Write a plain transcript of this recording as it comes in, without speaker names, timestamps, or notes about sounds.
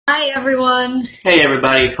Hi, everyone. Hey,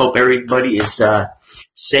 everybody. Hope everybody is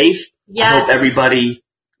safe. Yes. I hope everybody...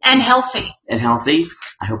 And healthy. I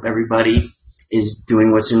hope everybody is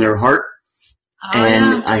doing what's in their heart. Oh,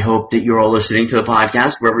 and yeah. I hope that you're all listening to the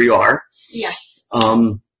podcast wherever you are. Yes.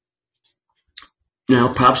 Props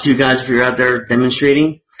to you guys if you're out there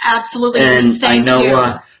demonstrating. Absolutely. And Thank I know, you.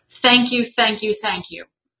 Thank you.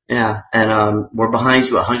 Yeah, and we're behind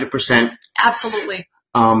you 100%. Absolutely.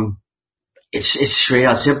 It's straight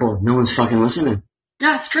out simple. No one's fucking listening.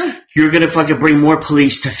 Yeah, it's true. You're gonna fucking bring more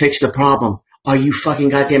police to fix the problem. Are you fucking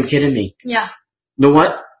goddamn kidding me? Yeah. You know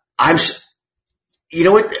what? You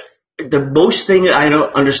know what? The most thing I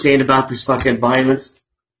don't understand about this fucking violence,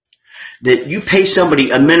 that you pay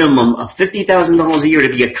somebody a minimum of $50,000 a year to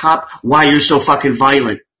be a cop. Why you're so fucking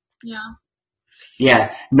violent? Yeah.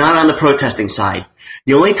 Yeah, not on the protesting side.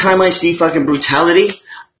 The only time I see fucking brutality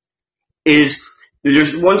is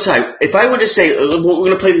there's one side. If I were to say, we're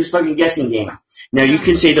going to play this fucking guessing game. Now you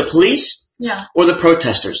can say the police. Yeah. Or the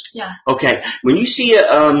protesters. Yeah. Okay. When you see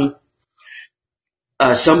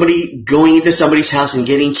somebody going into somebody's house and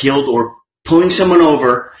getting killed, or pulling someone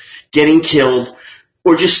over, getting killed,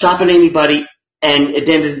 or just stopping anybody, and at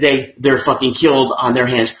the end of the day, they're fucking killed on their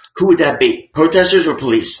hands, who would that be? Protesters or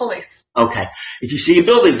police? Police. Okay. If you see a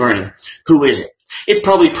building burning, who is it? It's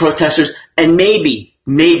probably protesters, and maybe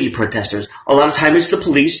protesters. A lot of time it's the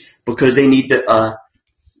police, because they need the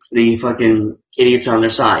fucking idiots on their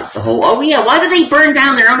side. The whole, oh yeah, why do they burn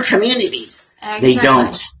down their own communities? Exactly. They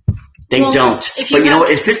don't. But you know what?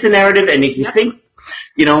 It fits the narrative, and if you think,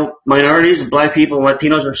 minorities, black people,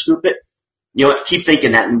 Latinos are stupid, you know what? Keep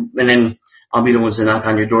thinking that, and then I'll be the ones to knock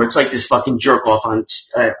on your door. It's like this fucking jerk off on,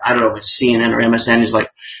 I don't know if it's CNN or MSN, is like,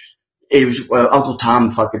 it was Uncle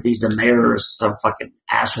Tom, fucking, he's the mayor of some fucking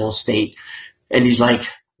asshole state, and he's like,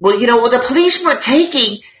 well, the police were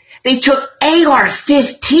they took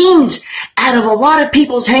AR-15s out of a lot of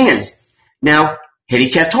people's hands. Now,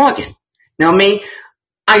 he kept talking. Now me,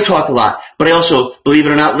 I talk a lot, but I also, believe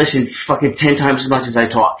it or not, listen fucking 10 times as much as I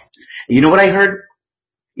talk. You know what I heard?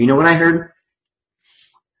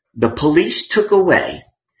 The police took away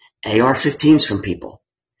AR-15s from people.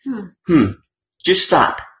 Just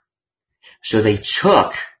stop. So they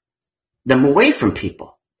took them away from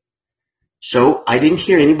people. So I didn't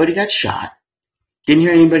hear anybody got shot. Didn't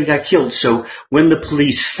hear anybody got killed. So when the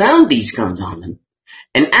police found these guns on them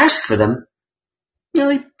and asked for them,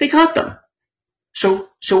 they got them. So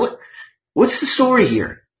what's the story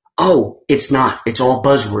here? Oh, it's not. It's all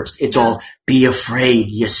buzzwords. It's all be afraid.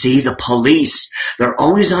 You see, the police, they're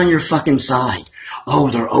always on your fucking side. Oh,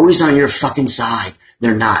 they're always on your fucking side.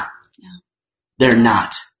 They're not. Yeah. They're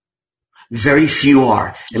not. Very few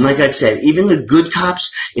are. And like I said, even the good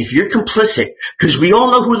cops, if you're complicit, because we all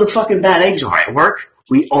know who the fucking bad eggs are at work.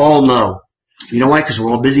 We all know. You know why? Because we're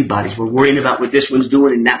all busybodies. We're worrying about what this one's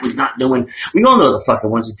doing and that one's not doing. We all know the fucking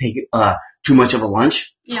ones that take too much of a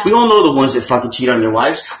lunch. Yeah. We all know the ones that fucking cheat on their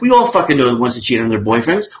wives. We all fucking know the ones that cheat on their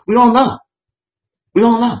boyfriends. We all know. We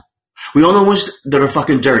all know the ones that are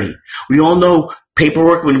fucking dirty. We all know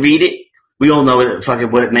paperwork when we read it. We all know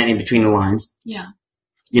fucking what it meant in between the lines. Yeah.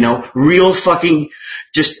 Real fucking,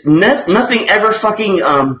 just nothing ever fucking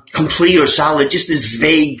complete or solid, just this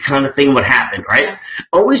vague kind of thing would happen, right? Yeah.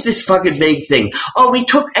 Always this fucking vague thing. Oh, we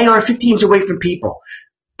took AR-15s away from people.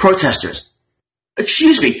 Protesters.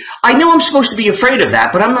 Excuse me, I know I'm supposed to be afraid of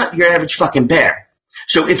that, but I'm not your average fucking bear.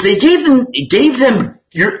 So if they gave them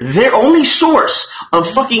their only source of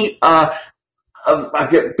fucking,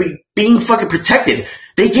 being fucking protected,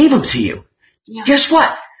 they gave them to you. Yeah. Guess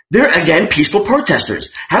what? They're, again, peaceful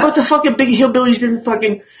protesters. How about the fucking big hillbillies didn't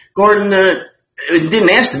fucking guard didn't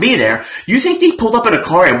ask to be there? You think they pulled up in a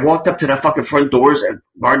car and walked up to their fucking front doors and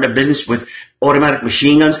guarded their business with automatic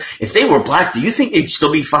machine guns? If they were black, do you think they'd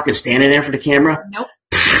still be fucking standing there for the camera? Nope.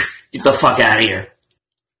 Get the fuck out of here.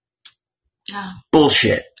 Yeah.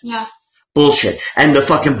 Bullshit. Yeah. Bullshit. And the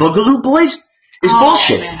fucking Boogaloo Boys is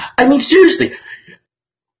bullshit. Man. I mean, seriously.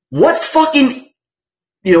 What fucking...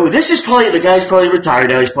 this is probably, the guy's probably retired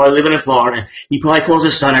now. He's probably living in Florida. He probably calls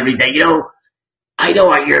his son every day. I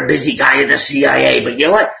know you're a busy guy in the CIA, but you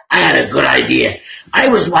know what? I had a good idea. I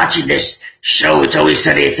was watching this show. It's always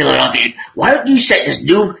Sunny in Philadelphia. Why don't you set this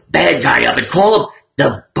new bad guy up and call him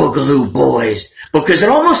the Boogaloo Boys? Because it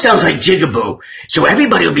almost sounds like Jigaboo. So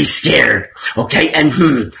everybody will be scared. Okay?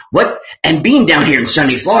 And And being down here in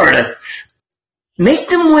sunny Florida, make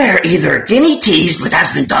them wear either guinea tees, but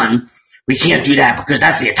that's been done. We can't do that because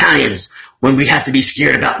that's the Italians when we have to be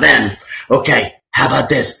scared about them. Okay, how about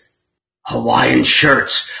this? Hawaiian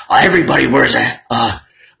shirts. Everybody wears a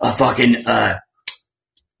fucking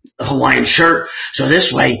Hawaiian shirt. So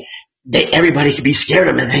this way, everybody could be scared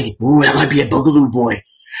of him and think, ooh, that might be a Boogaloo boy.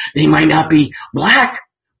 They might not be black,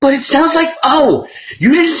 but it sounds like, oh,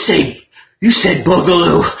 you said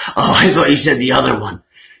Boogaloo. Oh, I thought you said the other one.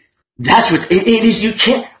 That's what it is. You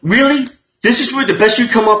can't really, this is what the best you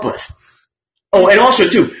come up with. Oh, and also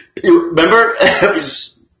too, remember, it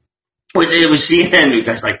was CNN, you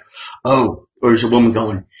guys like, oh, or there's a woman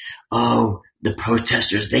going, oh, the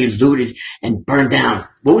protesters, they looted and burned down.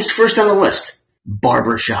 What was first on the list?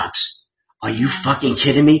 Barber shops. Are you fucking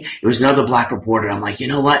kidding me? It was another black reporter. I'm like, you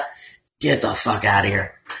know what? Get the fuck out of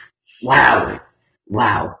here. Wow.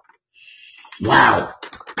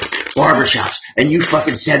 Barbershops. And you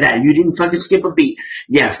fucking said that and you didn't fucking skip a beat.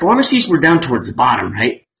 Yeah, pharmacies were down towards the bottom,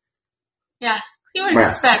 right? Yeah. You would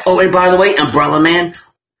expect. Oh, and by the way, Umbrella Man,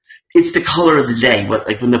 it's the color of the day. What,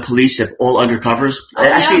 like when the police have all undercovers. Oh,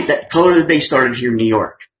 actually, that color of the day started here in New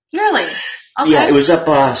York. Really? Okay. Yeah, it was up,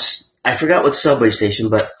 I forgot what subway station,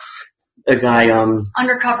 but a guy,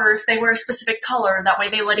 undercovers, they wear a specific color. That way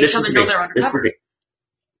they let each other know they're undercover.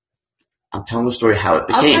 I'm telling the story how it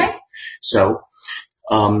became. Okay. So,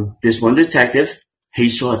 this one detective, he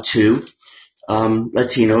saw two,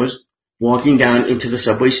 Latinos walking down into the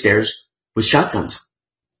subway stairs with shotguns.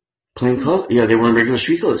 Plain clothes. Yeah, they were in regular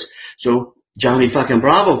street clothes. So, Johnny fucking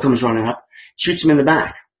Bravo comes running up, shoots him in the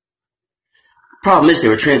back. Problem is, they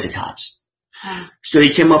were transit cops. So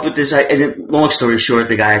he came up with this, and long story short,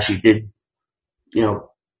 the guy actually did,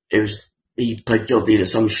 he pled guilty to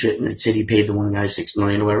some shit and said he paid the one guy $6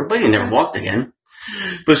 million or whatever, but he never walked again.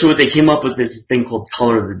 But so what they came up with this thing called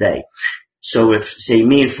color of the day. So if, say,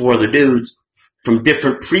 me and four other dudes from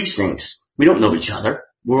different precincts, we don't know each other,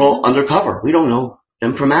 we're all undercover. We don't know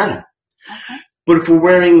them from Adam. Okay. But if we're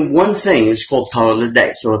wearing one thing, it's called color of the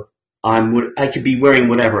day. So if I could be wearing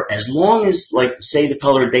whatever, as long as, like, say the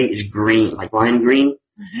color of the day is green, like lime green.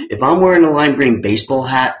 Mm-hmm. If I'm wearing a lime green baseball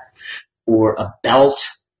hat or a belt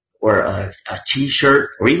or a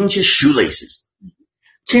t-shirt or even just shoelaces,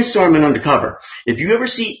 chances are I'm an undercover. If you ever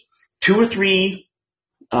see 2 or 3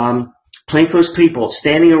 plainclothes people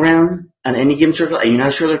standing around on any given circle and you're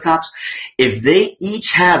not sure they're cops, if they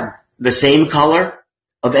each have the same color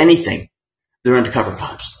of anything, they're undercover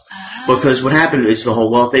cops. Because what happened is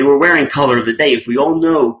if they were wearing color of the day, if we all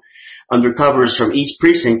know undercovers from each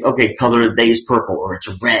precinct, okay, color of the day is purple or it's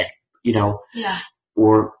red,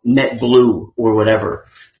 or net blue or whatever.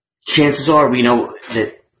 Chances are we know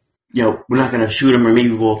that, we're not going to shoot them or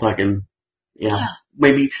maybe we'll fucking,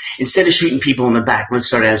 maybe instead of shooting people in the back, let's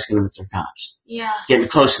start asking them if they're cops. Yeah. Getting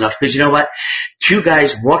close enough. Because you know what? 2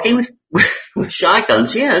 guys walking with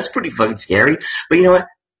shotguns, yeah, that's pretty fucking scary. But you know what?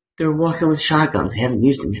 They're walking with shotguns. They haven't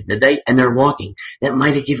used them yet, did they? And they're walking. That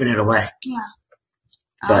might have given it away. Yeah.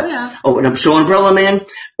 But, yeah. Oh, and so Umbrella Man,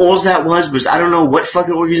 all that was I don't know what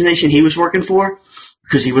fucking organization he was working for.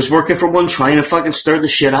 Because he was working for one trying to fucking stir the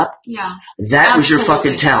shit up. Yeah. That was your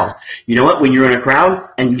fucking tell. You know what? When you're in a crowd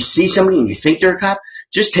and you see somebody and you think they're a cop,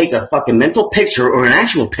 just take a fucking mental picture or an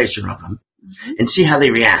actual picture of them and see how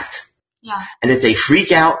they react. Yeah. And if they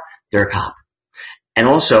freak out, they're a cop. And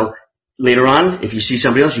also, later on, if you see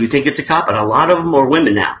somebody else, you think it's a cop, and a lot of them are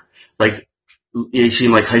women now. Like, you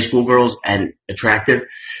seem like high school girls and attractive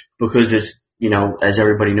because it's, as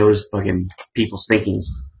everybody knows, fucking people's thinking,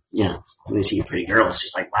 when they see a pretty girl, it's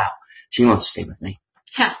just like, wow, she wants to stay with me.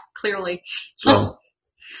 Yeah, clearly. So,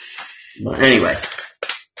 but anyway,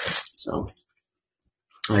 so,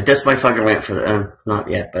 alright, that's my fucking rant for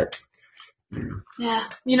not yet, but. Yeah,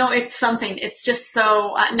 it's something. It's just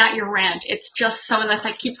so, not your rant. It's just so, and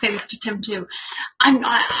I keep saying this to Tim too.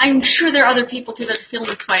 I'm sure there are other people too that feel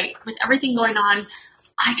this way. With everything going on,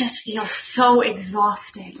 I just feel so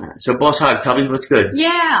exhausted. So Boss Hog, tell me what's good.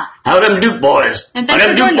 Yeah. How them Duke boys? How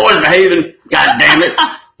them Duke boys behaving? God damn it.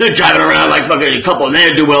 They're driving around like fucking a couple of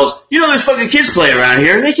ne'er-do-wells. There's fucking kids playing around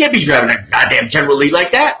here. They can't be driving a goddamn General Lee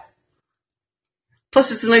like that.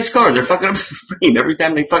 Plus, it's a nice car. They're fucking up the frame every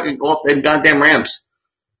time they fucking go off them goddamn ramps.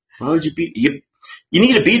 Why would you you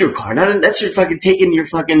need a beater car. That's your fucking taking your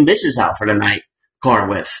fucking missus out for the night car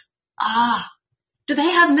with. Do they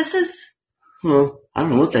have misses? Well, I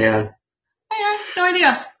don't know what they have. I have no idea.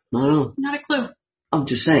 I don't know. Not a clue. I'm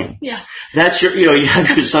just saying. Yeah. That's your, you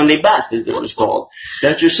have your Sunday best, is what it's called.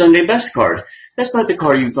 That's your Sunday best card. That's not the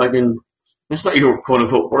car that's not your quote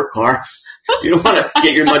unquote work car. You don't want to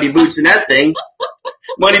get your muddy boots in that thing.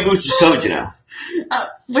 Muddy boots is code,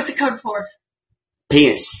 What's it code for?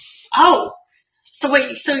 Penis. Oh. So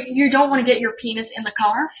wait, so you don't want to get your penis in the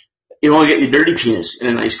car? You want to get your dirty penis in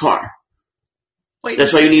a nice car. Wait.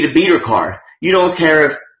 That's why you need a beater car. You don't care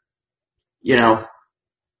if, you don't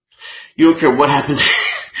care what happens.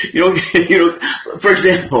 For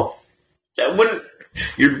example,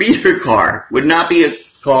 your beater car would not be a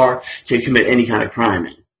car to commit any kind of crime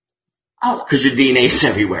in. Oh. Because your DNA is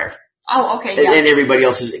everywhere. Oh, okay, yeah. And everybody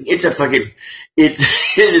else is, it's a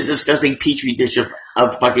disgusting petri dish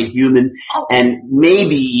of fucking human and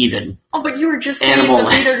maybe even Oh, but you were just saying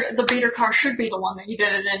the beater car should be the one that you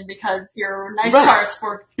did it in because your nice car is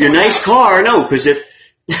for... Your nice car, no, because if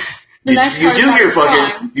you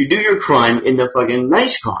do your crime in the fucking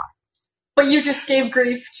nice car. But you just gave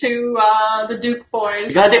grief to the Duke boys.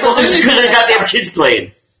 Because the goddamn kids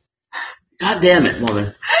playing. God damn it,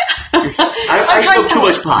 woman. I smoke too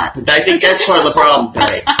much pot. I think that's part of the problem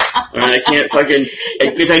today. I can't fucking...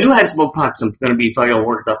 If I knew I had smoked pot, I'm going to be fucking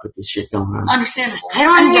worked up with this shit going on. Understandable. I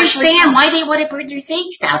don't understand why they want to put their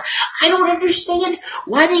things down. I don't understand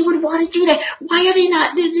why they would want to do that. Why are they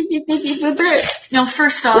not... No,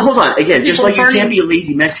 first off... Well, hold on. Again, just like you can't be a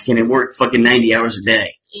lazy Mexican and work fucking 90 hours a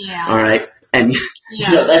day. Yeah. All right? And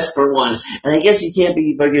that's for one. And I guess you can't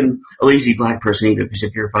be fucking a lazy black person either, because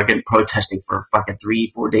if you're fucking protesting for fucking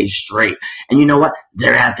 3-4 days straight, and you know what?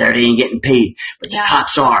 They're out there, they ain't getting paid. But the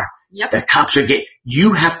cops are. Yep. The cops are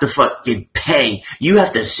you have to fucking pay. You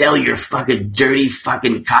have to sell your fucking dirty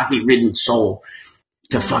fucking cocky-ridden soul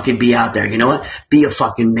to fucking be out there. You know what? Be a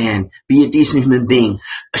fucking man. Be a decent human being.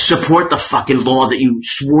 Support the fucking law that you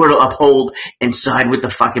swore to uphold and side with the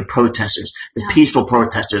fucking protesters, the peaceful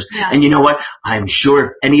protesters. Yeah. And you know what? I'm sure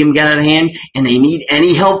if any of them get out of hand and they need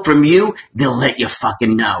any help from you, they'll let you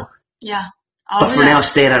fucking know. Yeah. But for now,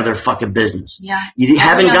 stay out of their fucking business. Yeah. You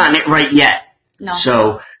haven't gotten it right yet. No.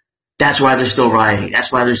 So that's why they're still rioting.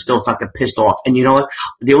 That's why they're still fucking pissed off. And you know what?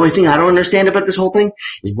 The only thing I don't understand about this whole thing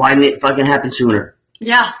is why didn't it fucking happen sooner?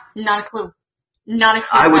 Yeah, not a clue. Not a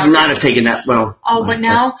clue. I would not have taken that. Well. Oh, but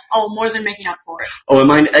now, more than making up for it.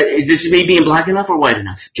 Oh, is this me being black enough or white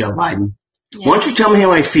enough, Joe Biden? Yeah. Why don't you tell me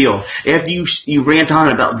how I feel after you rant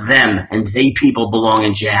on about them and they people belong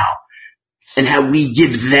in jail and how we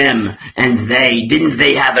give them and didn't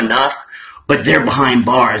they have enough? But they're behind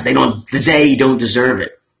bars. They don't deserve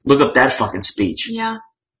it. Look up that fucking speech. Yeah.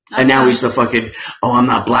 And now he's the fucking, I'm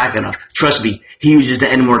not black enough. Trust me, he uses the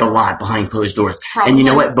N-word a lot behind closed doors. Probably. And you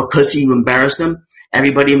know what? Because he embarrassed them,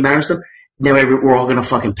 everybody embarrassed him, now we're all gonna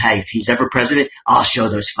fucking pay. If he's ever president, I'll show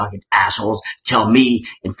those fucking assholes, tell me,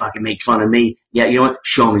 and fucking make fun of me. Yeah, you know what?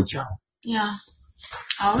 Show me, Joe. Yeah.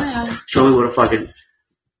 Oh, yeah. Show me what a fucking,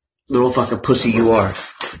 little fucking pussy you are.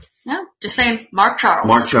 Yeah, just saying, Mark Charles.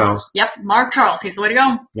 Mark Charles. Yep, Mark Charles. He's the way to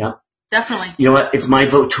go. Yep. Definitely. You know what? It's my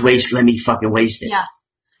vote to waste. Let me fucking waste it. Yeah.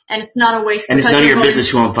 And it's not a waste. And it's none of your business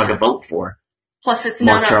who I'm fucking vote for. Plus, it's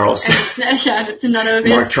Mark Charles. It's none of it.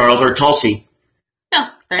 Mark Charles or Tulsi. Yeah,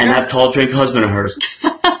 there you and go. that tall drink husband of hers.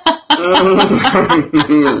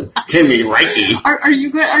 Timmy Reiki. Are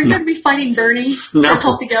you going to be fighting Bernie? No. Or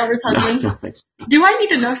Tulsi Gabbard's husband? No. Do I need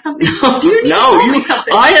to know something? No, Do you need to tell me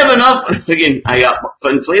something? I have enough. Again, I got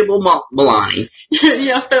inflatable Milani.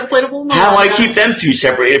 Yeah, inflatable Milani. How I keep them two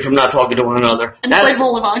separated from not talking to one another.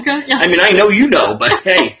 Inflatable Ivanka? Yeah. I mean, I know you know, but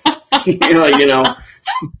hey, you know.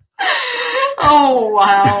 Oh,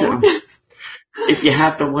 wow. If you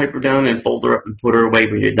have to wipe her down and fold her up and put her away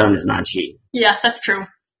when you're done, it's not cheating. Yeah, that's true.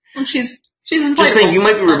 And she's inflatable. Just think, you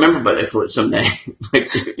might be remembered by that quote someday.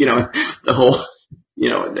 Like, the whole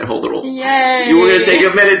little... Yay! You were going to take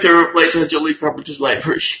a minute to reflect on Julie Carpenter's life.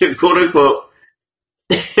 Her shit, quote unquote.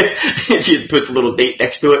 And she put the little date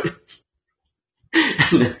next to it.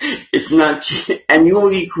 And it's not... And you will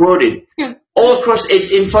be quoted all across,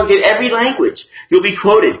 in fucking every language. You'll be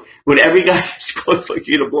quoted when every guy is quoted like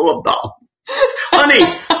you're going to blow up doll. honey,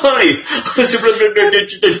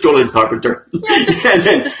 Julie Carpenter. Yeah,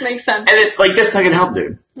 this makes sense. And it's like, this not gonna help,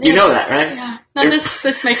 dude. Yeah. You know that, right? Yeah. No,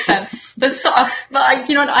 this makes sense. This, you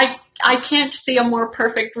know what? I can't see a more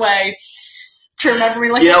perfect way to remember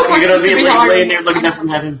me. Like, you're gonna be laying there looking down from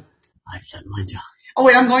heaven. I've done my job. Oh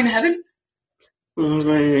wait, I'm going to heaven?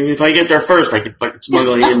 If I get there first, I could fucking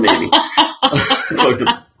smuggle you in, maybe. Talk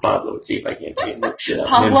to Pablo and see if I can't get that shit out.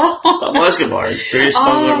 Pablo Escobar, greatest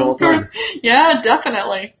smuggler of all time. Yeah,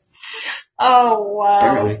 definitely. Oh, wow.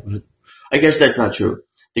 Apparently, I guess that's not true.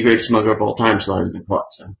 The greatest smuggler of all time still hasn't been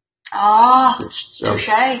caught, so. Touche.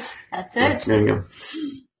 That's it. There you go.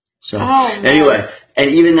 So, anyway,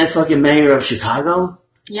 and even that fucking mayor of Chicago?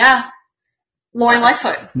 Yeah. Lori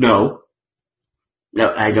Lightfoot. No,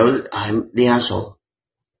 I know I'm the asshole.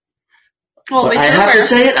 Well, but I have to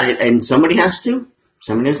say it, and somebody has to.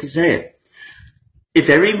 Somebody has to say it. If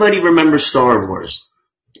everybody remembers Star Wars,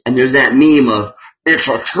 and there's that meme of, it's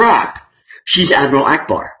a trap, she's Admiral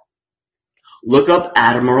Akbar. Look up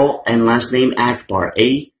Admiral and last name Akbar,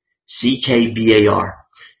 A-C-K-B-A-R.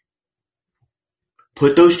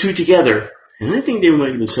 Put those two together, and I think they might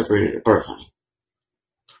have been separated at birth, honey.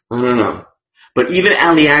 I don't know. But even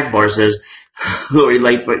Ali Akbar says, Lori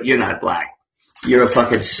Lightfoot, you're not black. You're a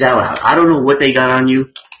fucking sellout. I don't know what they got on you,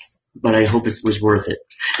 but I hope it was worth it.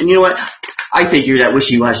 And you know what? I think you're that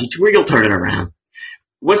wishy-washy to where you'll turn it around.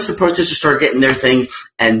 Once the protesters start getting their thing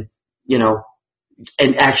and, you know,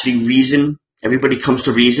 and actually reason, everybody comes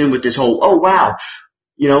to reason with this whole, oh wow,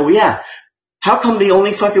 you know, yeah. How come the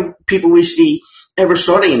only fucking people we see ever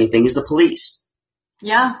starting anything is the police?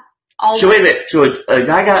 Yeah. So wait a minute. So a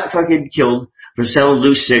guy got fucking killed for selling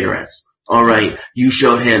loose cigarettes. All right, you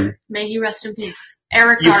showed him. May he rest in peace.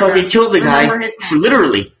 Eric You Garner. fucking killed the guy for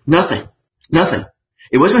literally nothing. Nothing.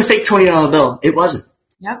 It wasn't a fake $20 bill. It wasn't.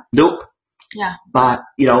 Yep. Nope. Yeah. But,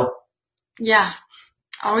 you know. Yeah.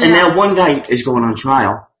 Oh, yeah. And now one guy is going on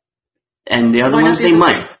trial. And the other ones, they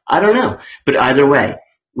might. I don't know. But either way,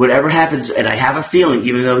 whatever happens, and I have a feeling,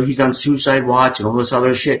 even though he's on suicide watch and all this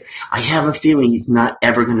other shit, I have a feeling he's not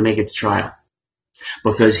ever going to make it to trial.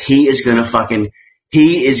 Because he is going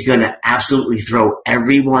to absolutely throw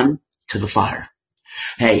everyone to the fire.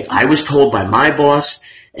 Hey, I was told by my boss,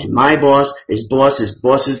 and my boss, his boss, his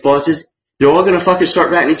boss's bosses, they're all going to fucking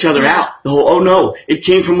start ratting each other out. The whole, oh no, it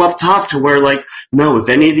came from up top to where like, no, if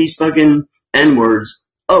any of these fucking N-words,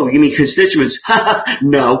 oh, you mean constituents?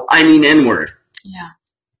 No, I mean N-word. Yeah.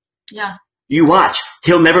 Yeah. You watch.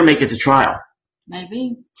 He'll never make it to trial.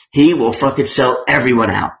 Maybe. He will fucking sell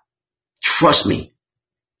everyone out. Trust me.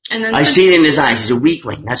 And then I see it in his eyes. He's a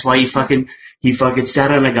weakling. That's why he fucking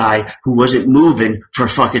sat on a guy who wasn't moving for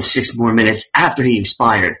fucking 6 more minutes after he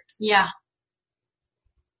expired. Yeah.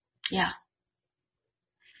 Yeah.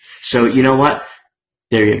 So, you know what?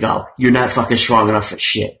 There you go. You're not fucking strong enough for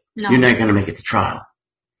shit. No. You're not gonna make it to trial.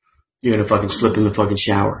 You're gonna fucking slip in the fucking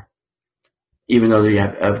shower. Even though you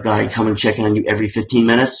have a guy coming checking on you every 15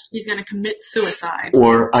 minutes. He's gonna commit suicide.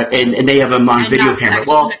 Or, and they have him on video camera.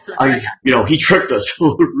 Well, you know, he tricked us.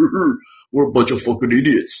 We're a bunch of fucking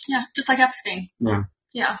idiots. Yeah, just like Epstein. Yeah.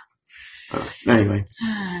 Yeah. Anyway.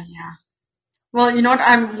 Yeah. Well, you know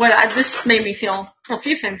what? This made me feel. Well, a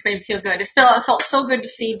few things made me feel good. It felt so good to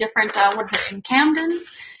see different. What is it in Camden,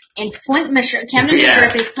 in Flint, Michigan, Camden, New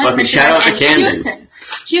Jersey, Flint, Michigan, shout out to and Camden.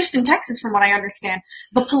 Houston, Texas. From what I understand,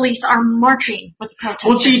 the police are marching with the protesters.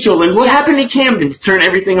 Well, gee, Jolene, what happened in Camden to turn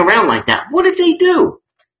everything around like that? What did they do?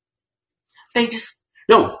 They just.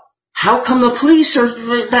 No. How come the police are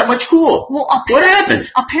that much cool? Well, what happened?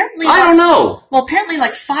 Apparently, I don't know. Well, apparently,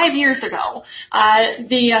 like 5 years ago,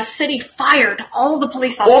 the city fired all the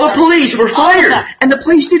police officers. All the police were fired, and the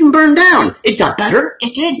place didn't burn down. It got better.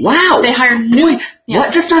 It did. Wow. They hired new.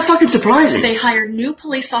 What? That's not fucking surprising. They hired new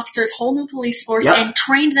police officers, whole new police force, and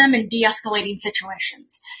trained them in de-escalating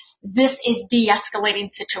situations. This is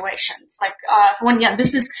de-escalating situations. Like,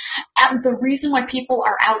 this is the reason why people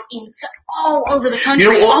are out all over the country.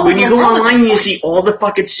 You know, when you go online and you see all the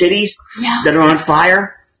fucking cities that are on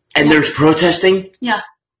fire and they're protesting. Yeah.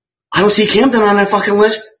 I don't see Camden on that fucking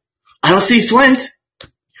list. I don't see Flint.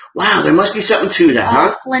 Wow, there must be something to that,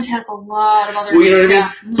 huh? Flint has a lot of other. Well, you know what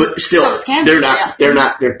I mean? But still, so Camden, they're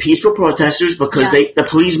not, they're peaceful protesters because the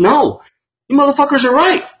police know. You motherfuckers are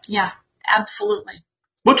right. Yeah, absolutely.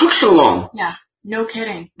 What took so long? Yeah, no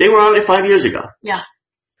kidding. They were on it 5 years ago. Yeah.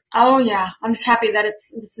 Oh yeah, I'm just happy that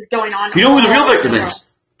this is going on. You know who the real victim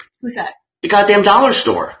is? Who's that? The goddamn dollar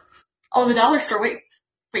store. Oh, the dollar store. Wait,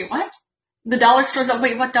 what? The dollar store's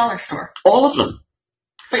wait, what dollar store? All of them.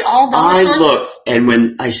 Wait, all dollar stores? I look, and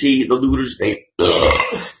when I see the looters, they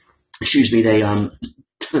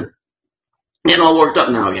getting all worked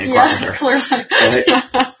up now again. Yeah, clearly.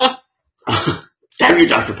 Damn you,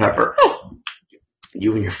 Dr. Pepper.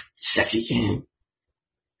 You and your sexy can.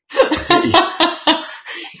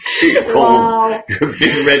 Your cold, your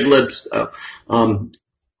big red lips.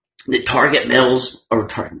 The Target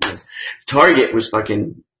Target was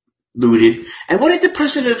fucking looted. And what did the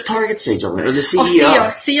president of Target say, Jolene? Or the CEO?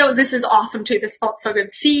 CEO, this is awesome too. This felt so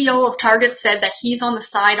good. CEO of Target said that he's on the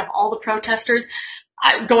side of all the protesters.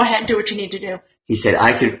 Go ahead, do what you need to do. He said,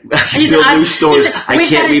 I could build new stores. I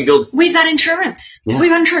can't rebuild. We've got insurance. Yeah. We've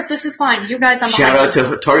got insurance. This is fine. You guys, Shout out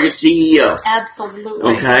to Target CEO.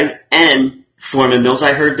 Absolutely. Okay. And Foreman Mills,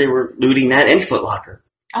 I heard they were looting that and Foot Locker.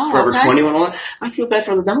 Oh, Forever 21. All that. I feel bad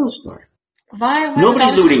for the dollar store. Why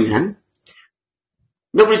Nobody's looting them.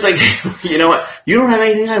 Nobody's like, you know what? You don't have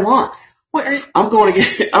anything I want. I'm going to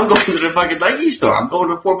the fucking Nike store. I'm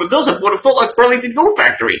going to Foreman Mills. I'm going to Foot Locker Burlington Goat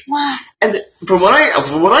Factory. Wow. And from what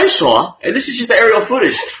I saw, and this is just the aerial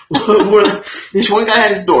footage, where this one guy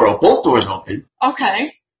had his door open, both doors open.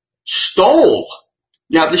 Okay. Stole.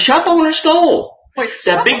 Now the shop owner stole. Wait,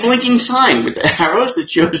 that big blinking sign with the arrows that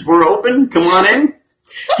shows we're open, come on in.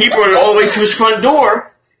 He brought it all the way to his front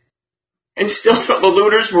door. And still the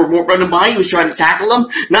looters were running by. He was trying to tackle them,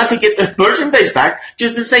 not to get the merchandise back,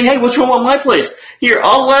 just to say, hey, what's wrong with my place? Here,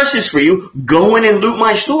 I'll ask this for you. Go in and loot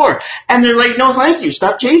my store. And they're like, no, thank you.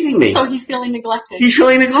 Stop chasing me. So he's feeling neglected. He's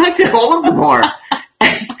feeling neglected. All of them are.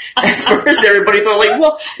 At first, everybody thought, like,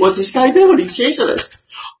 well, what's this guy doing? He's chasing us.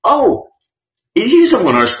 Oh, he doesn't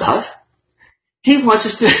want our stuff. He wants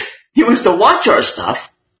to watch our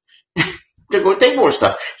stuff. To go take more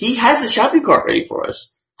stuff. He has the shopping cart ready for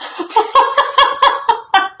us.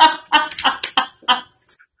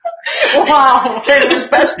 Wow. And it was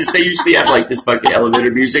bestest. They usually have like this fucking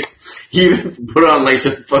elevator music. He even put on like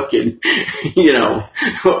some fucking,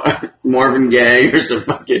 Marvin Gaye or some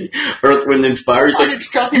fucking Earth, Wind and Fire. He's like,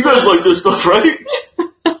 you guys like this stuff, right?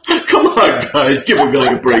 Come on, guys, give a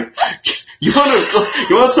guy a break. You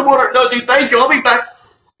want some more? No, dude, thank you. I'll be back.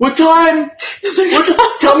 What time?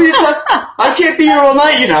 Tell me the time. I can't be here all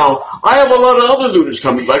night, I have a lot of other looters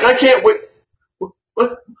coming back. I can't wait.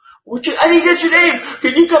 What? I didn't get your name.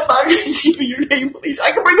 Can you come back and give me your name, please?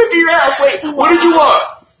 I can bring it to your house. Wait, What did you want?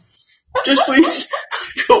 Just please.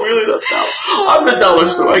 I don't really know now. I'm the dollar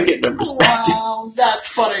store. I get members back. Wow, that's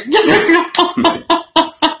funny.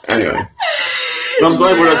 Anyway. But I'm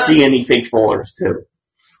glad we're not seeing any fake fallers, too.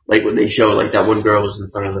 Like when they show, like that one girl was in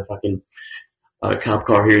front of the fucking cop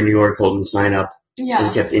car here in New York holding the sign up. Yeah.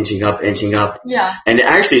 And kept inching up. Yeah. And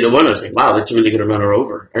actually the one I was like, wow, that's really going to run her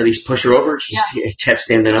over. Or at least push her over. She kept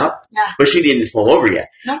standing up. Yeah. But she didn't fall over yet.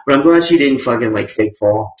 No. But I'm glad she didn't fucking like fake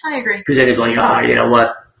fall. I agree. Because then it'd be like, you know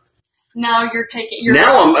what? Now you're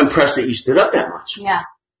Now I'm impressed that you stood up that much. Yeah.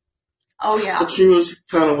 Oh yeah. But she was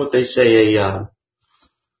kind of what they say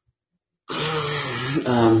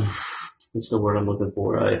what's the word I'm looking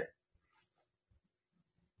for?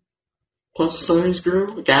 Plus size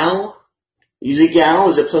girl? Gal? Is it gal?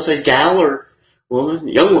 Is it plus size gal or woman?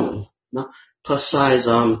 Young woman. No. Plus size,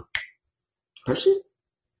 person?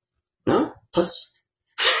 No? Plus,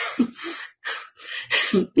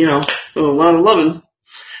 a lot of loving.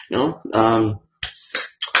 I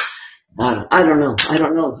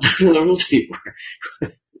don't know. Those people.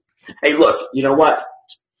 Hey, look, you know what?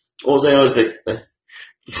 All I know is that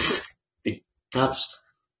the cops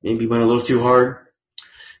maybe went a little too hard.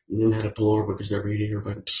 And then had to pull over because they're reading her,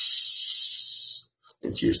 but psst.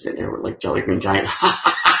 And she was standing there with like Jolly Green Giant.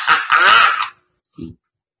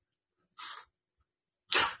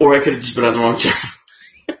 Or I could have just been on the wrong channel.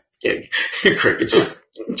 Crickets.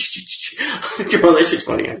 Come on, that shit's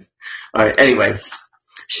funny. Alright, anyway.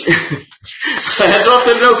 That's off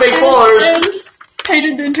to no fake followers.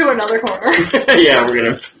 Headed into another corner. Yeah, we're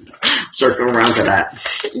gonna circle around to that.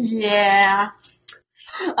 Yeah.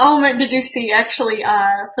 Oh my, did you see actually,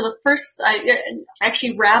 for the first,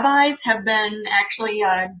 rabbis have been actually,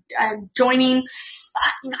 joining,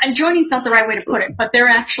 joining's not the right way to put it, but they're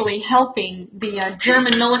actually helping the,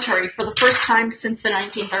 German military for the first time since the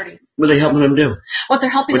 1930s. What are they helping them do? What they're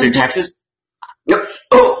helping with them their taxes? Yep.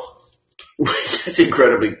 Oh! That's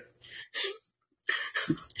incredibly.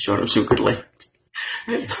 Showing them some good light.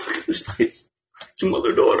 Look at this place. It's a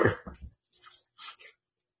mother-daughter.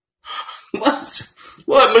 What?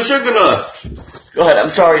 What, Monsieur Gana? Go ahead. I'm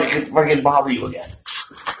sorry to fucking bother you again.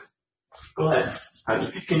 Go ahead.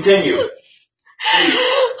 Continue.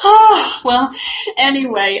 Well,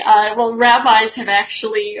 anyway, rabbis have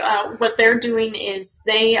actually, what they're doing is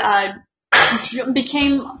they,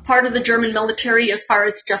 became part of the German military as far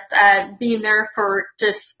as just, being there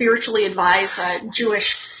to spiritually advise,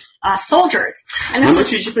 Jewish, soldiers. And how much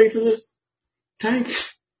did you pay for this tank?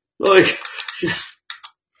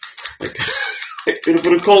 I could have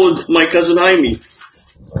put a call into my cousin Amy.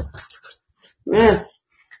 Yeah.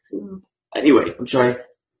 Anyway, I'm sorry.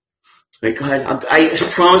 Wait, go ahead. I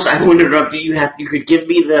promise I won't interrupt you. You could give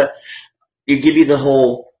me the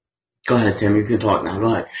whole. Go ahead, Tim. You can talk now. Go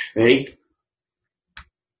ahead. Ready?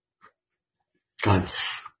 Go ahead.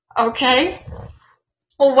 Okay.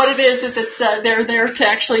 Well, what it is it's they're there to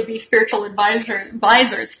actually be spiritual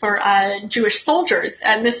advisors for Jewish soldiers,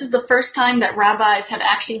 and this is the first time that rabbis have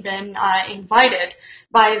actually been invited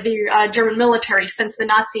by the German military since the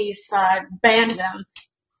Nazis banned them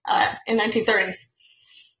in 1930s.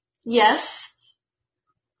 Yes.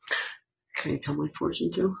 Can you tell my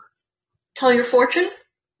fortune too? Tell your fortune?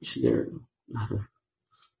 Nothing.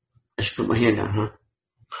 I should put my hand down, huh?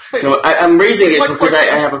 Wait, no, I'm raising it because fortune?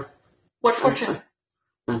 I have a. What fortune?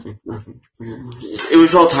 Nothing. It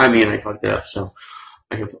was all timing and I fucked it up, so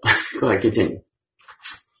I can go ahead, continue.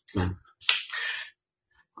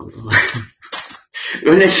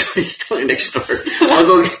 Go next door. I'll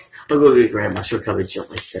go get grandma. She'll come and chill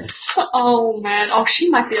like that. Oh man. Oh, she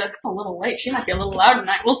might be a little late. She might be a little loud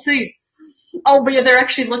tonight. We'll see. Oh, but yeah, they're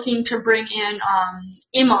actually looking to bring in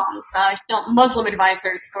imams, Muslim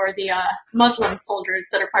advisors for the Muslim soldiers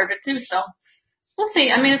that are part of it too. So we'll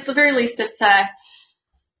see. I mean, at the very least,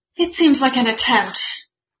 it seems like an attempt.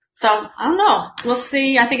 So I don't know. We'll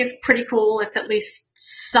see. I think it's pretty cool. It's at least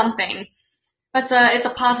something. But it's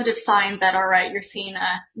a positive sign that, all right, you're seeing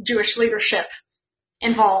Jewish leadership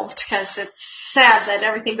involved, because it's sad that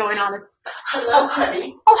everything going on is... Hello,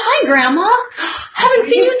 honey. Oh, hi, Grandma. Haven't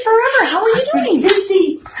seen you in forever. How are you doing?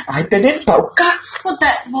 Busy. I've been in Boca.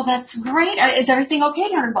 Well, that's great. Is everything okay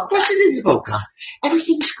down in Boca? Of course it is Boca.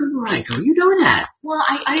 Everything's good, Michael. You know that. Well,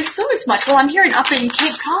 I assume as much. Well, I'm hearing up in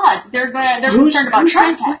Cape Cod, they're concerned about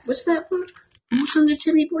shark attacks. What's that word? Who's on the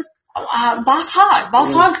Timmy board? Boss Hogg.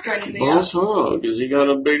 Boss Hogg's joining me. Boss Hogg. Has he got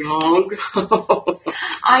a big hog?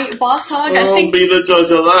 Boss Hogg, I'll be the judge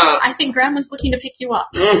of that. I think Grandma's looking to pick you up.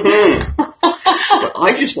 Mm-hmm. But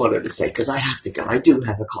I just wanted to say, because I have to go, I do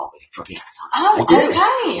have a call from the outside. Oh, okay.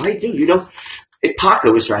 I do. You know,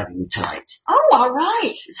 Paco was driving me tonight. Oh, all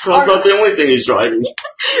right. That's not the only thing he's driving.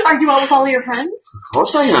 Are you out with all your friends? Of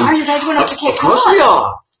course I am. Are you guys going up to Cape Cod? Of course we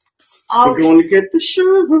are. Oh, we're going to get the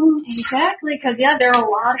sharks. Exactly, because, yeah, there are a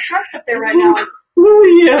lot of sharks up there right now.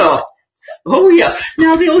 Oh, yeah. Oh, yeah.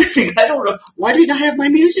 Now, the only thing, I don't know, why didn't I have my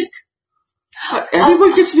music?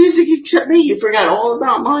 Everyone gets music except me. You forgot all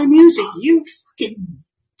about my music. You fucking...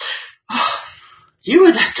 You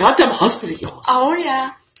and that goddamn husband of yours. Oh,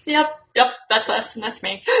 yeah. Yep, that's us, and that's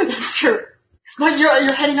me. That's true. But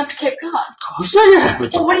you're heading up to Cape Cod. Of course I am.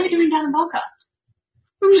 Well, what are you doing down in Boca?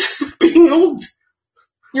 I'm just being old.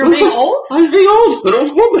 You're being old? I was being old, an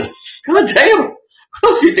old woman. God damn.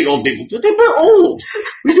 What else do you think old people do? They're old.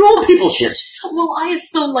 We do old people shit. Well, I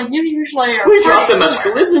assume, like, you usually are... We drop the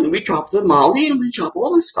mescaline, and we drop the Molly, and we drop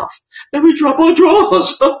all this stuff. Then we drop our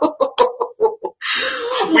drawers.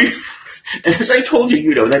 And as I told you,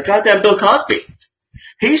 you know, that goddamn Bill Cosby.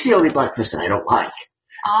 He's the only black person I don't like.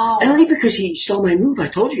 Oh. And only because he stole my move. I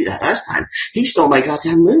told you that last time. He stole my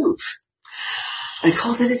goddamn move. I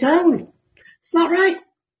called it his own. It's not right.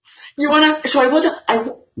 You wanna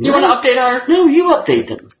update our... No, you update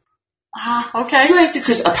them. Okay. You have to,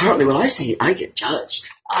 because apparently when I say it, I get judged.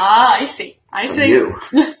 I see. From you.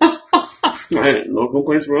 Right, no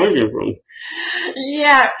complaints where I came from.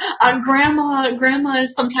 Yeah, Grandma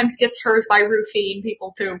sometimes gets hers by roofing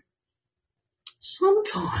people too.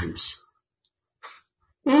 Sometimes.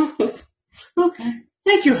 Okay.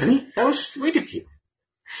 Thank you, honey. That was sweet of you.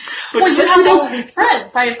 But well, you have all of these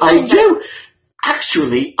friends. I do.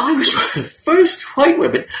 Actually, I was one of the first white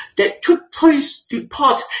women that took part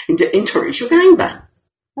into interracial gangbang.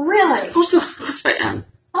 Really? Of course I am.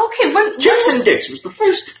 Okay, Chicks and Dicks was the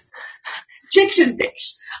first. Chicks and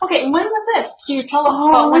Dicks. Okay, when was this? Can you tell us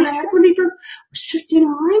about when it happened? I was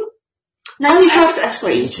 59. I have to ask my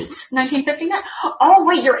agent. 1959? Oh,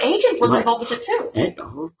 wait, your agent was involved with it too.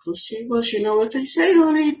 Of course she was. You know what they say,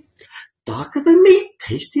 honey. Darker the meat,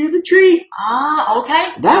 tastier the treat. Okay.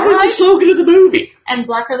 That was the slogan of the movie. And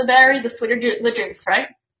blacker the berry, the sweeter the juice, right?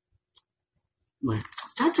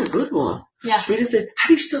 That's a good one. Yeah. Sweeter the... How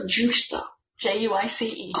do you spell juice, though? Juice.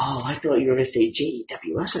 Oh, I thought you were going to say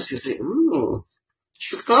J-E-W-S. I was going to say,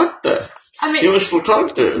 Schokarte. I mean... You was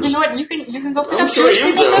Schokarte. You know what? You can go pick I'm up sure Jewish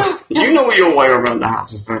you people do. too. You know your way around the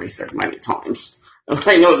house is very said many times.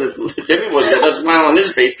 I know that everyone's got that smile on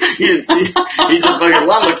his face. He's a fucking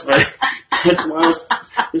lummox, but that smile's...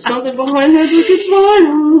 There's something behind that wicked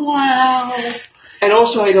smile. Wow. And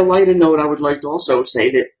also, on a lighter note, I would like to also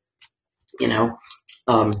say that, you know,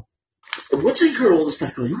 once I heard all this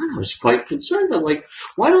stuff going on, I was quite concerned. I'm like,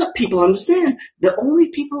 why don't people understand? The only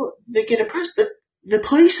people that get oppressed, the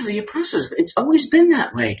police are the oppressors. It's always been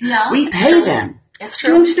that way. Yeah, we pay them. It's true.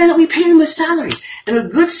 Do you understand that? We pay them a salary, and a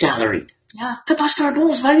good salary. Yeah. To bust our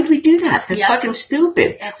balls. Why would we do that? That's fucking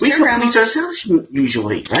stupid. It's we true, can police ourselves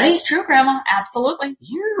usually, right? It's true, Grandma. Absolutely.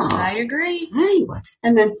 Yeah. I agree. Anyway,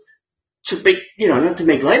 and then to make, not to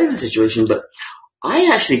make light of the situation, but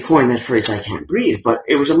I actually coined that phrase, I can't breathe, but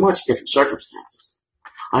it was a much different circumstances.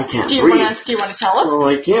 I can't breathe. Do you want to tell us? Well,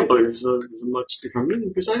 I can't, but it's a much different meaning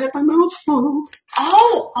because I had my mouth full.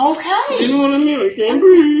 Oh, okay. You know what I mean? I can't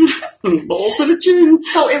breathe. Balls to the chin.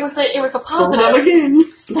 So it was a positive. Fall again.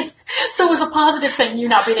 So it was a positive thing, you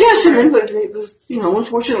not being able yes, to and then,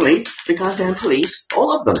 unfortunately, the goddamn police,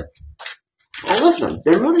 all of them,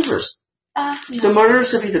 they're murderers. The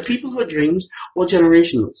murderers of either people who are dreams or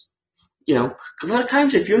generationals. A lot of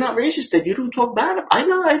times if you're not racist, then you don't talk bad. I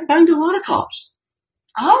banged a lot of cops.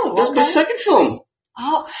 Oh, That's my second film.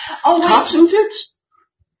 Oh, wait. Cops and Tits.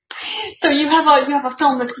 So you have a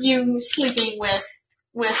film that's you sleeping with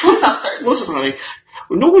police officers. Listen, honey,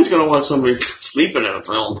 no one's gonna want somebody sleeping in a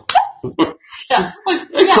film. Yeah.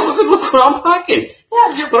 Look what I'm packing.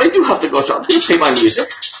 Yeah. But I do have to go, so I'm going to play my music.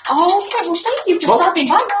 Oh, okay. Well, thank you for stopping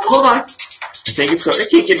by. Hold on. I think it's starting to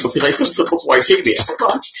kick in because I took some before I came here.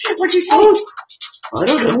 Hold on. What'd you say? I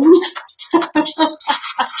don't know.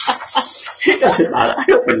 It doesn't matter.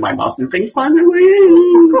 I open my mouth and things find their way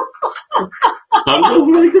in. I'm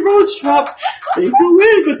over like the road strap. They go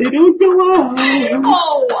in, but they don't go out.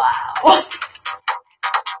 Oh, wow.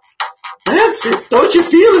 That's it. Don't you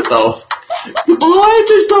feel it, though? The blinds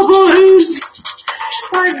is the blinds.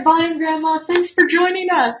 All right, bye, Grandma. Thanks for joining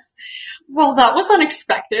us. Well, that was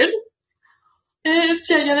unexpected. It's,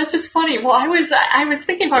 yeah, that's just funny. Well, I was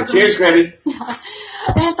thinking about... Cheers, Granny.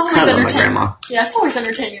 It's always I love entertaining. my grandma. Yeah, it's always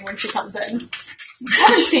entertaining when she comes in. I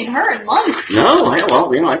haven't seen her in months. No, I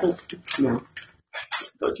thought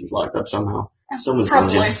she's locked up somehow. Someone's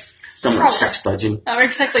Probably. going in. Someone's sex dungeon. I'm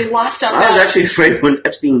exactly locked up. I was actually afraid when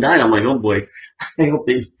Epstein died. I'm like, oh boy, I hope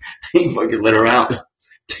they fucking let her out.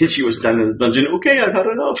 Then she was done in the dungeon. Okay, I've had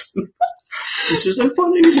enough. This isn't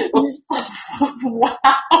fun anymore. Wow.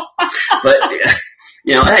 But,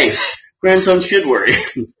 hey, grandson should worry.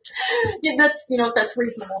 Yeah, that's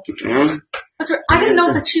reasonable. Yeah. That's right. I didn't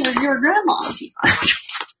know that she was your grandma.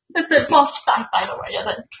 That's it. Well, by the way,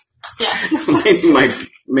 yeah.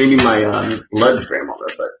 maybe my blood grandmother,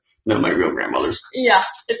 but not my real grandmother's. Yeah,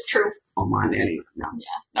 it's true. Oh, my nanny. No.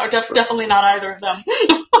 Yeah. No, definitely not either of them.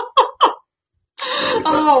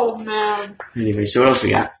 Oh, man. Anyway, so what else we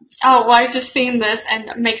got? Oh, well, I just seen this and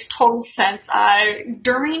it makes total sense.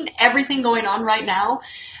 During everything going on right now,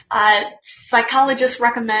 psychologists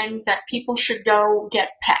recommend that people should go get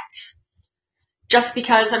pets. Just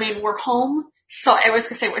because, we're home. So I was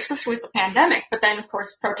going to say, especially with the pandemic, but then, of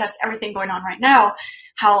course, protests, everything going on right now,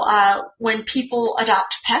 how when people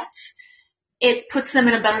adopt pets, it puts them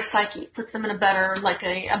in a better psyche, puts them in a better,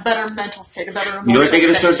 a better mental state, a better emotional state. You know what they're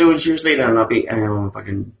going to start doing seriously? I don't know if I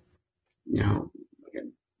can,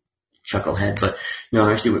 chucklehead, but,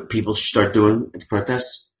 actually what people should start doing at the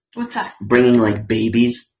protests? What's that? Bringing,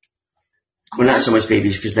 babies. Well, not so much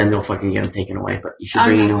babies, because then they'll fucking get them taken away, but you should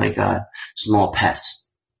bring in, small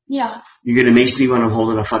pets. Yeah. You're going to mace me when I'm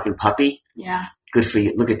holding a fucking puppy? Yeah. Good for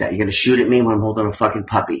you. Look at that. You're going to shoot at me when I'm holding a fucking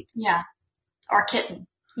puppy. Yeah. Or a kitten.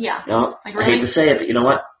 Yeah. No, really? I hate to say it, but you know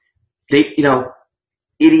what? They,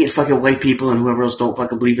 idiot fucking white people and whoever else don't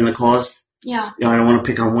fucking believe in the cause. Yeah. I don't want to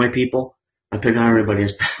pick on white people. I pick on everybody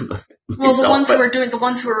else. Well, the ones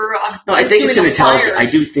who are no, I think it's an intelligent. I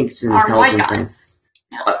do think it's an intelligent thing.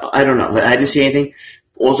 Yeah. I don't know. I didn't see anything.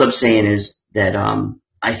 All I'm saying is that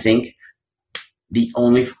I think the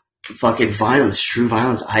only fucking true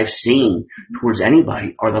violence I've seen towards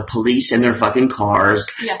anybody are the police and their fucking cars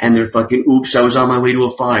and their fucking, oops, I was on my way to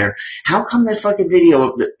a fire. How come that fucking video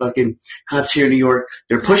of the fucking cops here in New York,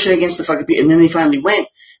 they're pushing against the fucking people and then they finally went?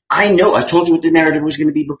 I know, I told you what the narrative was going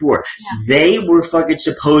to be before. Yeah. They were fucking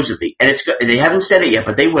supposedly, and they haven't said it yet,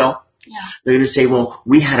 but they will. Yeah. They're going to say, well,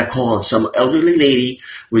 we had a call of some elderly lady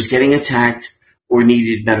was getting attacked or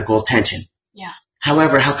needed medical attention. Yeah.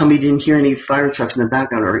 However, how come you didn't hear any fire trucks in the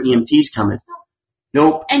background or EMTs coming?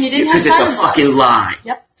 Nope. And you didn't because it's a fucking lie.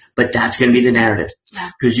 Yep. But that's going to be the narrative.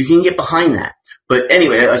 Yeah. Because you can get behind that. But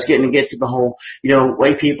anyway, I was getting to get to the whole,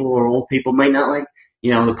 white people or old people may not like,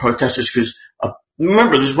 the protesters because,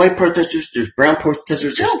 remember, there's white protesters, there's brown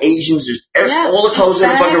protesters, there's Asians, there's all the colors of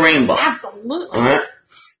the fucking rainbow. Absolutely. Alright?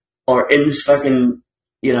 Or in this fucking,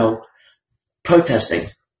 protesting.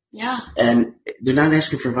 Yeah. And they're not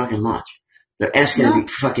asking for fucking much. They're asking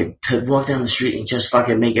to walk down the street and just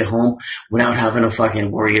fucking make it home without having to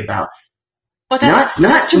fucking worry about not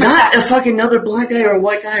a fucking another black guy or a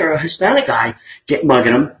white guy or a Hispanic guy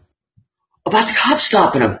mugging them, about the cops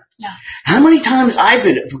stopping them. Yeah. How many times I've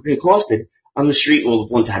been fucking accosted on the street? Well,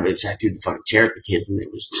 one time I threw the fucking chair at the kids and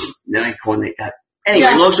then I coordinate that.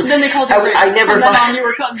 Anyway, then they called you I never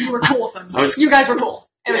thought you were cool with them. You guys were cool.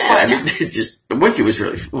 It was funny. The wiki was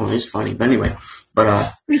really, it was funny. But anyway,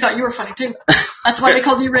 we thought you were funny too. That's why they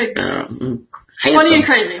called you Riggs. Handsome. Funny and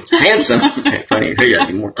crazy. Handsome. Funny and crazy. I'd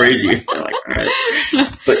be more crazy. Like, all right.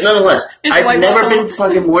 But nonetheless, I've never been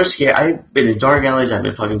fucking more scared. I've been in dark alleys. I've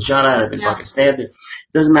been fucking shot at. I've been fucking stabbed. It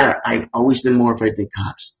doesn't matter. I've always been more afraid than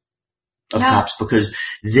cops because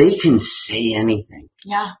they can say anything.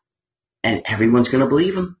 Yeah. And everyone's going to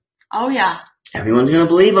believe them. Oh, yeah. Everyone's going to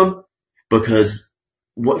believe them because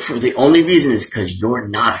for the only reason is because you're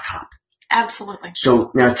not a cop. Absolutely.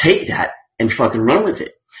 So now take that and fucking run with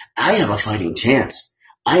it. I have a fighting chance.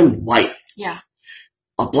 I'm white. Yeah.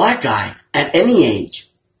 A black guy at any age.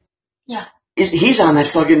 Yeah. He's on that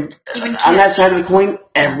fucking, on that side of the coin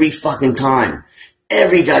every fucking time.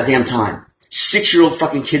 Every goddamn time. 6-year-old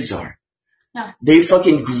fucking kids are. Yeah. They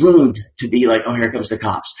fucking groomed to be like, oh, here comes the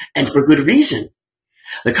cops. And for good reason.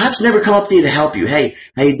 The cops never come up to you to help you. Hey,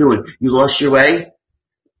 how you doing? You lost your way?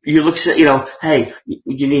 You look, hey,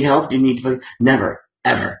 you need help? You need, never,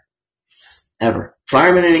 ever, ever.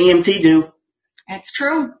 Firemen and EMT do. It's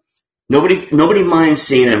true. Nobody minds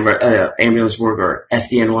seeing an ambulance work or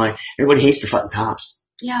FDNY. Everybody hates the fucking cops.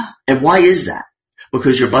 Yeah. And why is that?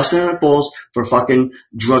 Because you're busting our balls for fucking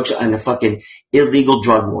drugs and a fucking illegal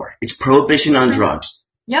drug war. It's prohibition on drugs.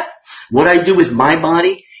 Yep. What I do with my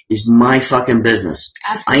body is my fucking business.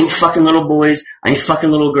 Absolutely. I ain't fucking little boys. I ain't fucking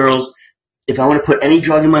little girls. If I want to put any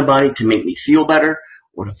drug in my body to make me feel better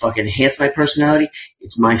or to fucking enhance my personality,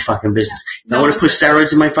 it's my fucking business. If I want to put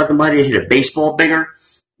steroids in my fucking body to hit a baseball bigger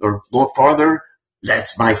or look farther,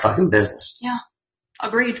 that's my fucking business. Yeah.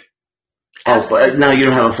 Agreed. Oh, but now you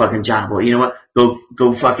don't have a fucking job. Well, you know what?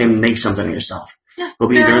 Go fucking make something of yourself. Yeah. Go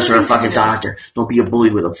be a nurse or a fucking doctor. Don't be a bully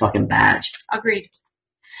with a fucking badge. Agreed.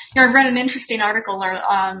 I read an interesting article,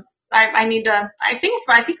 I think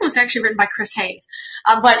it was actually written by Chris Hayes.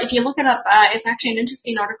 But if you look it up, it's actually an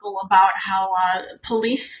interesting article about how,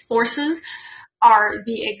 police forces are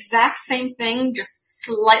the exact same thing, just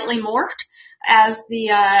slightly morphed as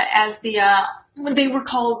we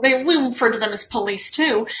refer to them as police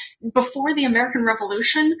too. Before the American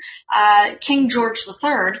Revolution, King George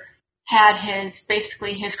III had his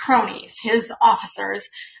cronies, his officers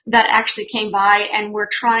that actually came by and were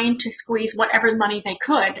trying to squeeze whatever money they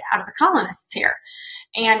could out of the colonists here.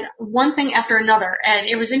 And one thing after another, and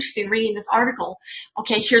it was interesting reading this article.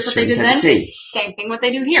 Okay, here's what they did then. Same thing what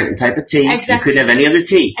they do here. Certain type of tea. Exactly. You couldn't have any other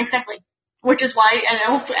tea. Exactly. Which is why,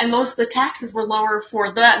 and the taxes were lower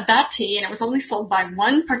for that tea, and it was only sold by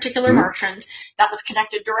one particular merchant that was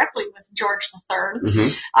connected directly with George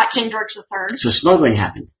III, King George III. So smuggling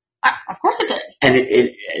happened. Of course it did.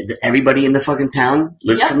 And everybody in the fucking town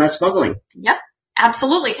lived from that smuggling. Yep.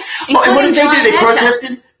 Absolutely. Oh, and what did they do? They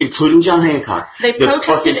protested, including John Hancock. They protested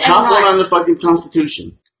the fucking top one on the fucking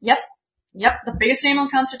Constitution. Yep. The biggest name on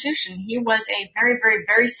the Constitution. He was a very, very,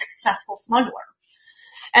 very successful smuggler.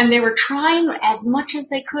 And they were trying as much as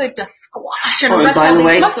they could to squash and arrest all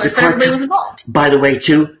these smugglers, but everybody was involved. By the way,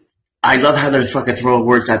 too, I love how they're fucking throwing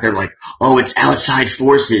words out there like, oh, it's outside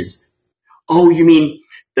forces. Oh, you mean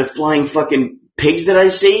the flying fucking pigs that I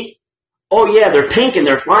see? Oh yeah, they're pink and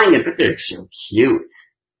they're flying it, but they're so cute.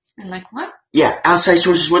 I'm like, what? Yeah, outside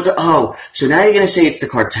sources so now you're gonna say it's the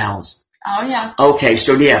cartels. Oh yeah. Okay,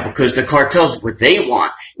 so yeah, because the cartels, what they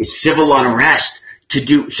want is civil unrest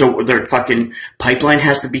so their fucking pipeline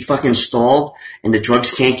has to be fucking stalled and the drugs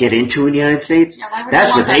can't get into in the United States. Yeah,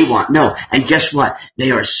 that's what they want. No, and guess what?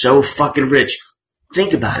 They are so fucking rich.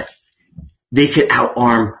 Think about it. They could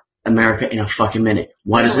outarm America in a fucking minute.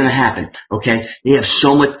 Why doesn't it happen? Okay? They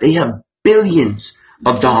have billions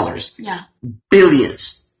of dollars. Yeah.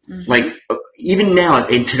 Billions. Mm-hmm. Like, even now,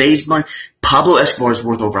 in today's money, Pablo Escobar is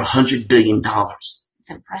worth over $100 billion. It's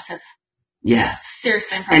impressive. Yeah.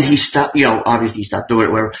 Seriously impressive. And he stopped, obviously he stopped doing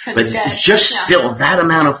it, whatever. But still, that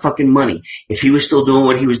amount of fucking money, if he was still doing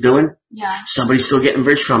what he was doing, somebody's still getting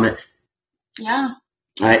rich from it. Yeah.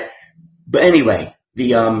 Alright? But anyway,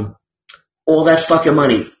 all that fucking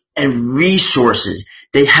money and resources,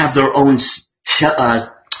 they have their own,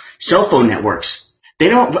 cell phone networks.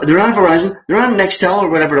 They're not Verizon, they're not Nextel or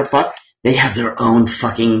whatever the fuck. They have their own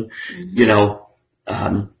fucking,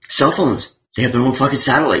 cell phones. They have their own fucking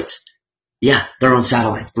satellites. Yeah, their own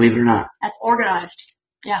satellites, believe it or not. That's organized.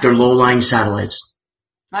 Yeah. They're low-lying satellites.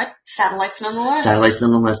 Right? Satellites nonetheless. Satellites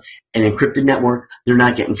nonetheless. An encrypted network, they're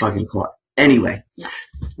not getting fucking caught. Anyway,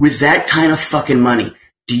 with that kind of fucking money,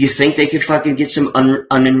 do you think they could fucking get some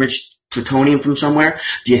unenriched plutonium from somewhere?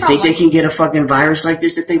 Do you think they can get a fucking virus like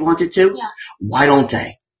this if they wanted to? Yeah. Why don't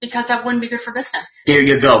they? Because that wouldn't be good for business. There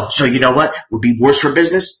you go. So you know what would be worse for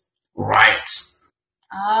business? Riots.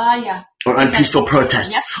 Yeah. Or unpeaceful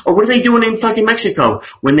protests. Yep. Or what are they doing in fucking Mexico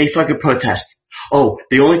when they fucking protest? Oh,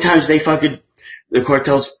 the only times they fucking, the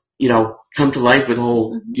cartels, come to life with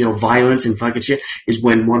whole, violence and fucking shit is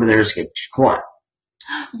when one of theirs gets caught.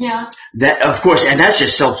 Yeah. That, of course, and that's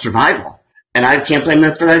just self-survival. And I can't blame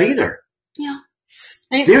them for that either. Yeah.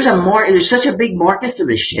 There's such a big market for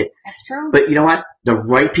this shit. That's true. But you know what? The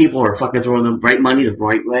right people are fucking throwing the right money the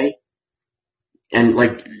right way. And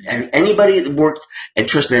like, anybody that worked, and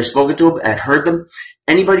trust me, I've spoken to them, I've heard them,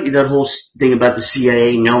 anybody, that whole thing about the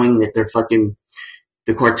CIA knowing that they're fucking,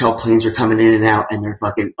 the cartel planes are coming in and out and they're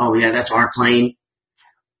fucking, oh yeah, that's our plane.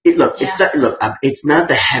 It's not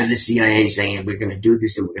the head of the CIA saying we're gonna do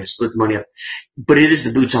this and we're gonna split the money up. But it is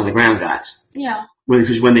the boots on the ground guys. Yeah.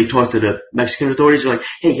 Because when they talk to the Mexican authorities, they're like,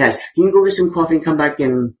 hey guys, can you go get some coffee and come back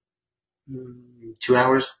in 2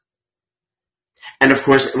 hours? And of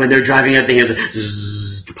course, when they're driving out, they hear the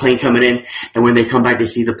zzz, the plane coming in, and when they come back, they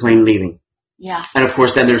see the plane leaving. Yeah. And of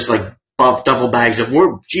course, then there's like duffel bags of,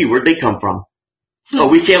 where'd they come from? Oh,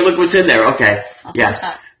 we can't look what's in there. Okay.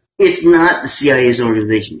 Yeah. It's not the CIA's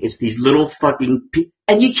organization. It's these little fucking people.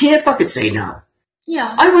 And you can't fucking say no.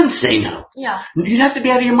 Yeah. I wouldn't say no. Yeah. You'd have to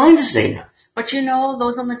be out of your mind to say no. But you know,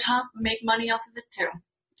 those on the top make money off of it too.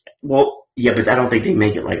 Well, yeah, but I don't think they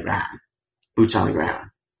make it like that. Boots on the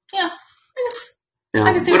ground. Yeah.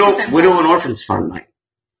 I can see Widow and Orphans Fund, Mike.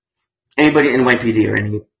 Anybody in NYPD or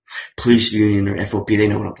any police union or FOP, they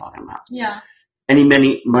know what I'm talking about. Yeah.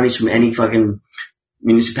 Any monies from any fucking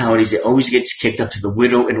municipalities, it always gets kicked up to the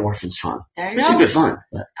Widow and Orphans Fund. There you go. It's a good fund.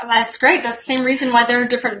 But. That's great. That's the same reason why there are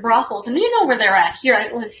different brothels. And you know where they're at here,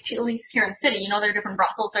 at least here in the city. You know there are different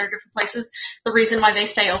brothels, there are different places. The reason why they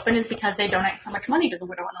stay open is because they donate so much money to the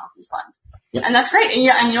Widow and Orphans Fund. Yep. And that's great. And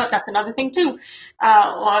you know what, that's another thing too.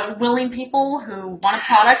 Willing people who want a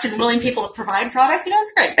product and willing people to provide product, you know,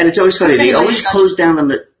 it's great. And it's always funny. They always close down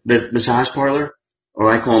the massage parlor,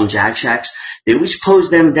 or I call them Jack Shacks. They always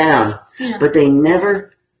close them down, but they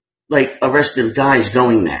never, like, arrest the guys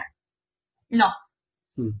going there. No.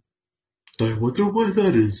 I wonder why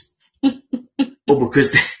that is. Well,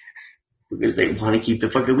 because they want to keep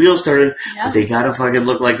the fucking wheels turning, but they gotta fucking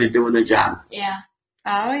look like they're doing their job. Yeah.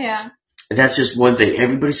 Oh, yeah. And that's just one thing.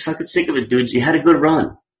 Everybody's fucking sick of it, dudes. You had a good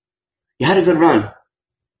run.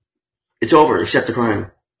 It's over, except the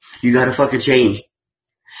crime. You gotta fucking change.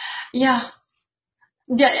 Yeah.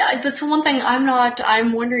 Yeah, that's the one thing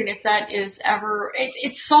I'm wondering if that is ever,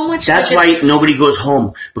 it's so much. That's why nobody goes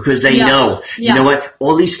home, because they know. You know what?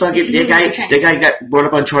 All these fucking, that guy got brought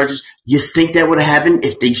up on charges. You think that would have happened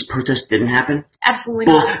if these protests didn't happen? Absolutely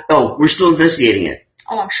not. Oh, we're still investigating it.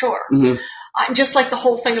 Oh, I'm sure. Mm-hmm. Just like the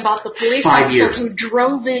whole thing about the police officer who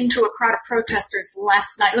drove into a crowd of protesters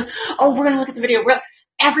last night. Oh, we're going to look at the video.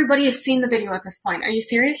 Everybody has seen the video at this point. Are you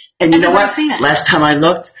serious? And you know what? Last time I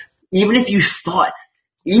looked, even if you thought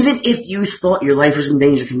your life was in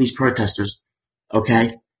danger from these protesters,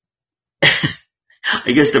 okay?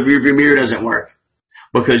 I guess the rearview mirror doesn't work.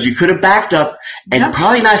 Because you could have backed up and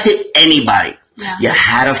probably not hit anybody. Yeah. You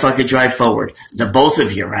had to fucking drive forward. The both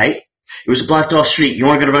of you, right? It was a blocked off street. You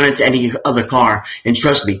weren't going to run into any other car. And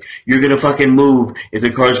trust me, you're going to fucking move if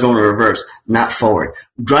the car's going to reverse, not forward.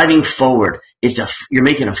 Driving forward, you're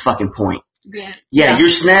making a fucking point. Yeah, you're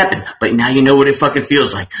snapping, but now you know what it fucking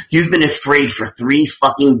feels like. You've been afraid for 3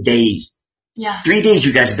 fucking days. Yeah. 3 days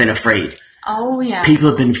you guys have been afraid. Oh, yeah. People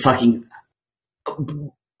have been fucking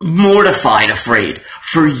mortified afraid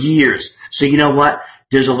for years. So you know what?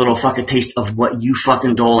 There's a little fucking taste of what you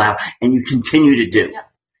fucking dole out and you continue to do. Yep.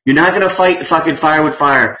 You're not gonna fight fucking fire with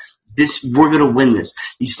fire. We're gonna win this.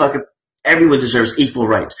 Everyone deserves equal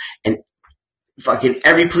rights. And fucking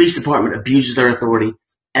every police department abuses their authority.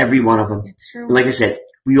 Every one of them. It's true. And like I said,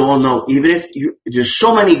 we all know, even if there's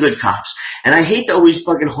so many good cops. And I hate to always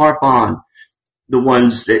fucking harp on the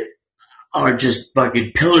ones that are just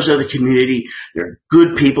fucking pillars of the community. They're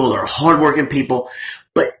good people. They're hardworking people.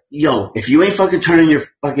 But yo, if you ain't fucking turning your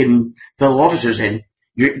fucking fellow officers in,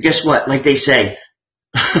 guess what? Like they say,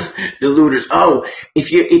 the looters. Oh,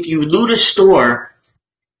 if you loot a store,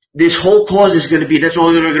 this whole cause is going to be. That's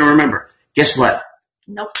all they're going to remember. Guess what?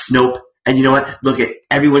 Nope. And you know what? Look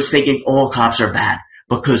everyone's thinking all cops are bad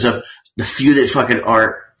because of the few that fucking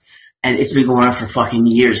are. And it's been going on for fucking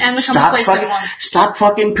years. And Stop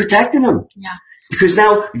fucking protecting them. Yeah. Because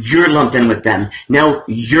now you're lumped in with them. Now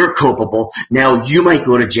you're culpable. Now you might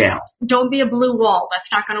go to jail. Don't be a blue wall.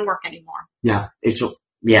 That's not going to work anymore. Yeah.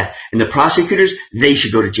 And the prosecutors, they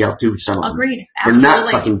should go to jail too, some of them. Agreed. For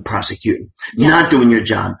not fucking prosecuting. Yes. Not doing your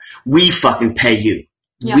job. We fucking pay you.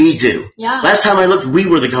 Yeah. We do. Yeah. Last time I looked, we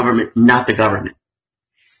were the government, not the government.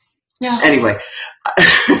 Yeah. Anyway,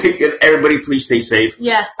 everybody please stay safe.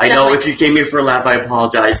 Yes. I know if you came here for a lap, I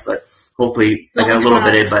apologize, but hopefully I got a little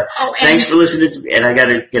bit in. But thanks for listening to me, and I got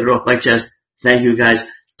to get it off my chest. Thank you guys.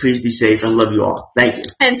 Please be safe. I love you all. Thank you.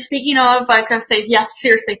 And speaking of, I was going to say, yes,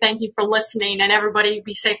 seriously, thank you for listening, and everybody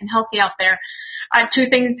be safe and healthy out there. 2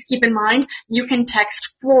 things to keep in mind. You can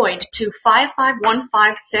text Floyd to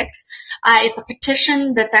 55156. It's a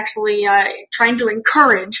petition that's actually trying to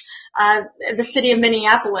encourage the city of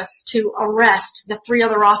Minneapolis to arrest the 3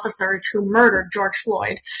 other officers who murdered George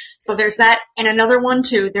Floyd. So there's that, and another one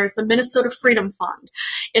too. There's the Minnesota Freedom Fund.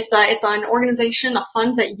 It's an organization, a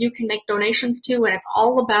fund that you can make donations to, and it's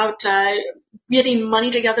all about getting money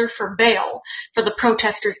together for bail for the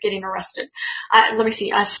protesters getting arrested. Let me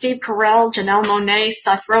see. Steve Carell, Janelle Monáe,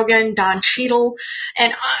 Seth Rogen, Don Cheadle,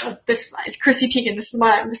 and Chrissy Teigen. This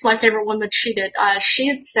is my favorite one that she did. She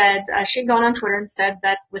had gone on Twitter and said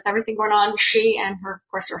that with everything going on, she and of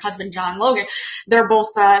course, her husband John Logan, they're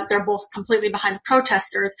both completely behind the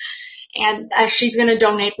protesters, and she's going to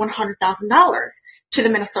donate $100,000 to the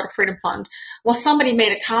Minnesota Freedom Fund. Well, somebody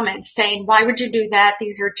made a comment saying, "Why would you do that?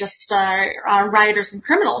 These are just rioters and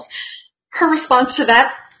criminals." Her response to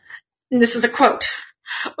that, and this is a quote,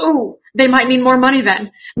 "Ooh, they might need more money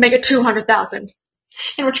then. Make it $200,000."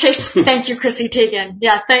 In which case, thank you, Chrissy Teigen.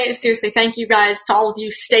 Yeah, seriously, thank you guys to all of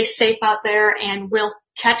you. Stay safe out there, and we'll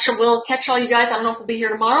catch all you guys. I don't know if we'll be here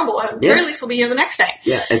tomorrow, but at the very least we'll be here the next day.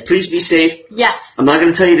 Yeah, and please be safe. Yes. I'm not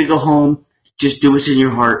going to tell you to go home. Just do what's in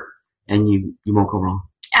your heart, and you won't go wrong.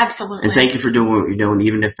 Absolutely. And thank you for doing what you're doing,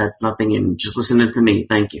 even if that's nothing, and just listening to me.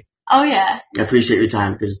 Thank you. Oh, yeah. I appreciate your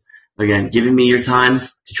time, because, again, giving me your time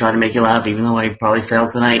to try to make you laugh, even though I probably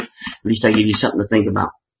failed tonight, at least I give you something to think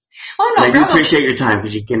about. Oh, no, and I do appreciate your time,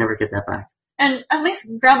 because you can never get that back. And at least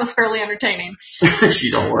Grandma's fairly entertaining.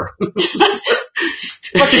 She's a whore.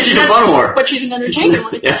 She's a fun whore. But she's an entertainer.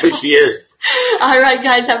 Yeah, she is. All right,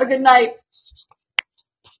 guys, have a good night.